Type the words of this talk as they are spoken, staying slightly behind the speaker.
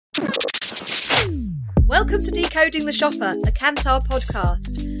Welcome to Decoding the Shopper, a Kantar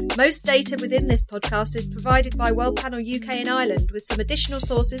podcast. Most data within this podcast is provided by Worldpanel UK and Ireland, with some additional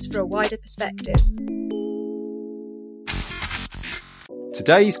sources for a wider perspective.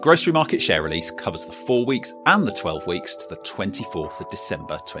 Today's grocery market share release covers the 4 weeks and the 12 weeks to the 24th of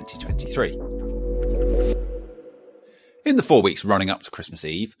December 2023. In the 4 weeks running up to Christmas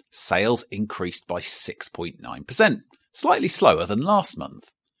Eve, sales increased by 6.9%, slightly slower than last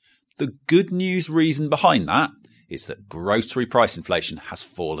month. The good news reason behind that is that grocery price inflation has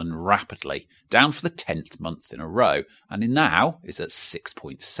fallen rapidly, down for the 10th month in a row, and now is at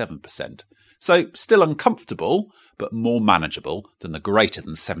 6.7%. So still uncomfortable, but more manageable than the greater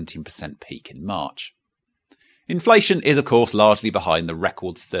than 17% peak in March. Inflation is, of course, largely behind the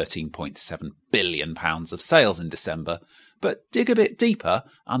record £13.7 billion of sales in December, but dig a bit deeper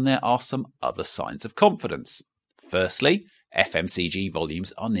and there are some other signs of confidence. Firstly, FMCG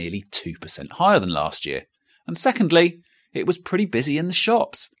volumes are nearly 2% higher than last year. And secondly, it was pretty busy in the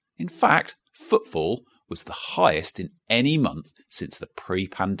shops. In fact, footfall was the highest in any month since the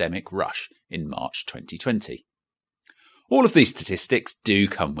pre-pandemic rush in March 2020. All of these statistics do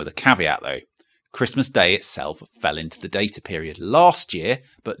come with a caveat though. Christmas Day itself fell into the data period last year,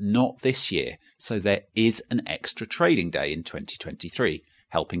 but not this year, so there is an extra trading day in 2023,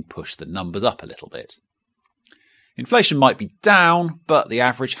 helping push the numbers up a little bit. Inflation might be down, but the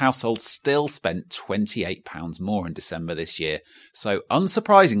average household still spent £28 more in December this year, so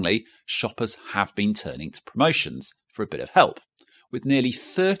unsurprisingly, shoppers have been turning to promotions for a bit of help, with nearly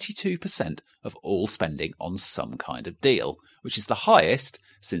 32% of all spending on some kind of deal, which is the highest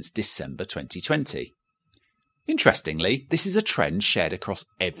since December 2020. Interestingly, this is a trend shared across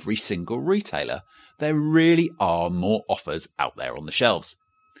every single retailer. There really are more offers out there on the shelves.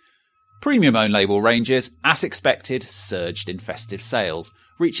 Premium own label ranges, as expected, surged in festive sales,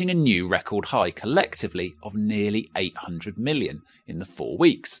 reaching a new record high collectively of nearly 800 million in the 4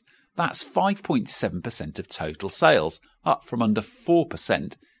 weeks. That's 5.7% of total sales, up from under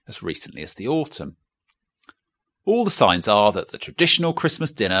 4% as recently as the autumn. All the signs are that the traditional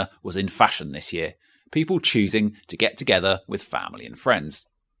Christmas dinner was in fashion this year, people choosing to get together with family and friends.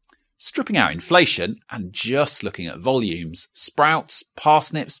 Stripping out inflation and just looking at volumes, sprouts,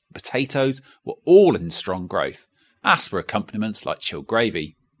 parsnips, potatoes were all in strong growth, as were accompaniments like chilled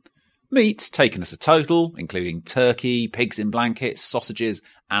gravy. Meats, taken as a total, including turkey, pigs in blankets, sausages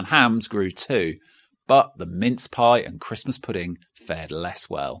and hams grew too, but the mince pie and Christmas pudding fared less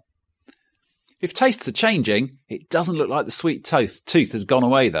well. If tastes are changing, it doesn't look like the sweet tooth has gone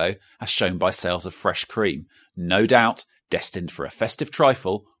away though, as shown by sales of fresh cream, no doubt destined for a festive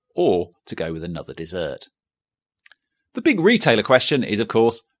trifle or to go with another dessert. The big retailer question is, of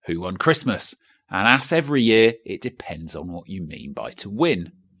course, who won Christmas? And as every year, it depends on what you mean by to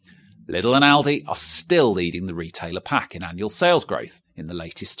win. Lidl and Aldi are still leading the retailer pack in annual sales growth in the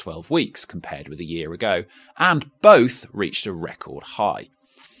latest 12 weeks compared with a year ago, and both reached a record high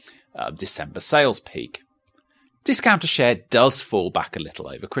December sales peak. Discounter share does fall back a little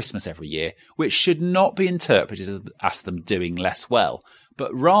over Christmas every year, which should not be interpreted as them doing less well,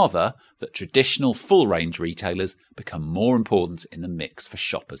 but rather that traditional full-range retailers become more important in the mix for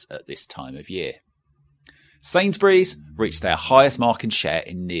shoppers at this time of year. Sainsbury's reached their highest mark in share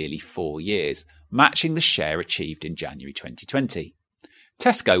in nearly 4 years, matching the share achieved in January 2020.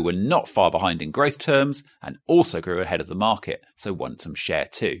 Tesco were not far behind in growth terms and also grew ahead of the market, so won some share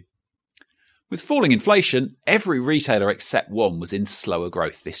too. With falling inflation, every retailer except one was in slower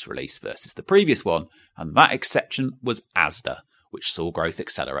growth this release versus the previous one, and that exception was Asda, which saw growth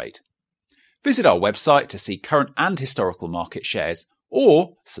accelerate. Visit our website to see current and historical market shares,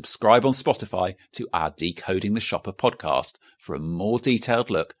 or subscribe on Spotify to our Decoding the Shopper podcast for a more detailed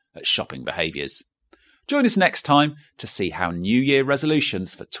look at shopping behaviours. Join us next time to see how New Year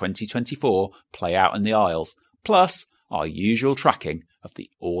resolutions for 2024 play out in the aisles, plus our usual tracking of the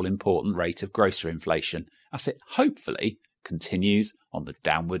all-important rate of grocery inflation as it hopefully continues on the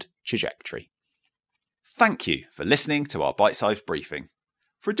downward trajectory. Thank you for listening to our bite-sized briefing.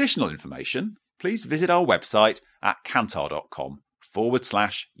 For additional information, please visit our website at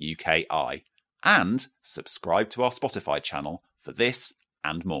kantar.com/UKI and subscribe to our Spotify channel for this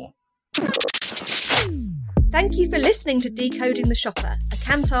and more. Thank you for listening to Decoding the Shopper, a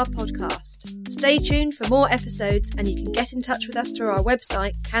Kantar podcast. Stay tuned for more episodes and you can get in touch with us through our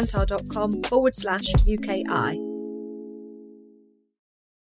website kantar.com/UKI.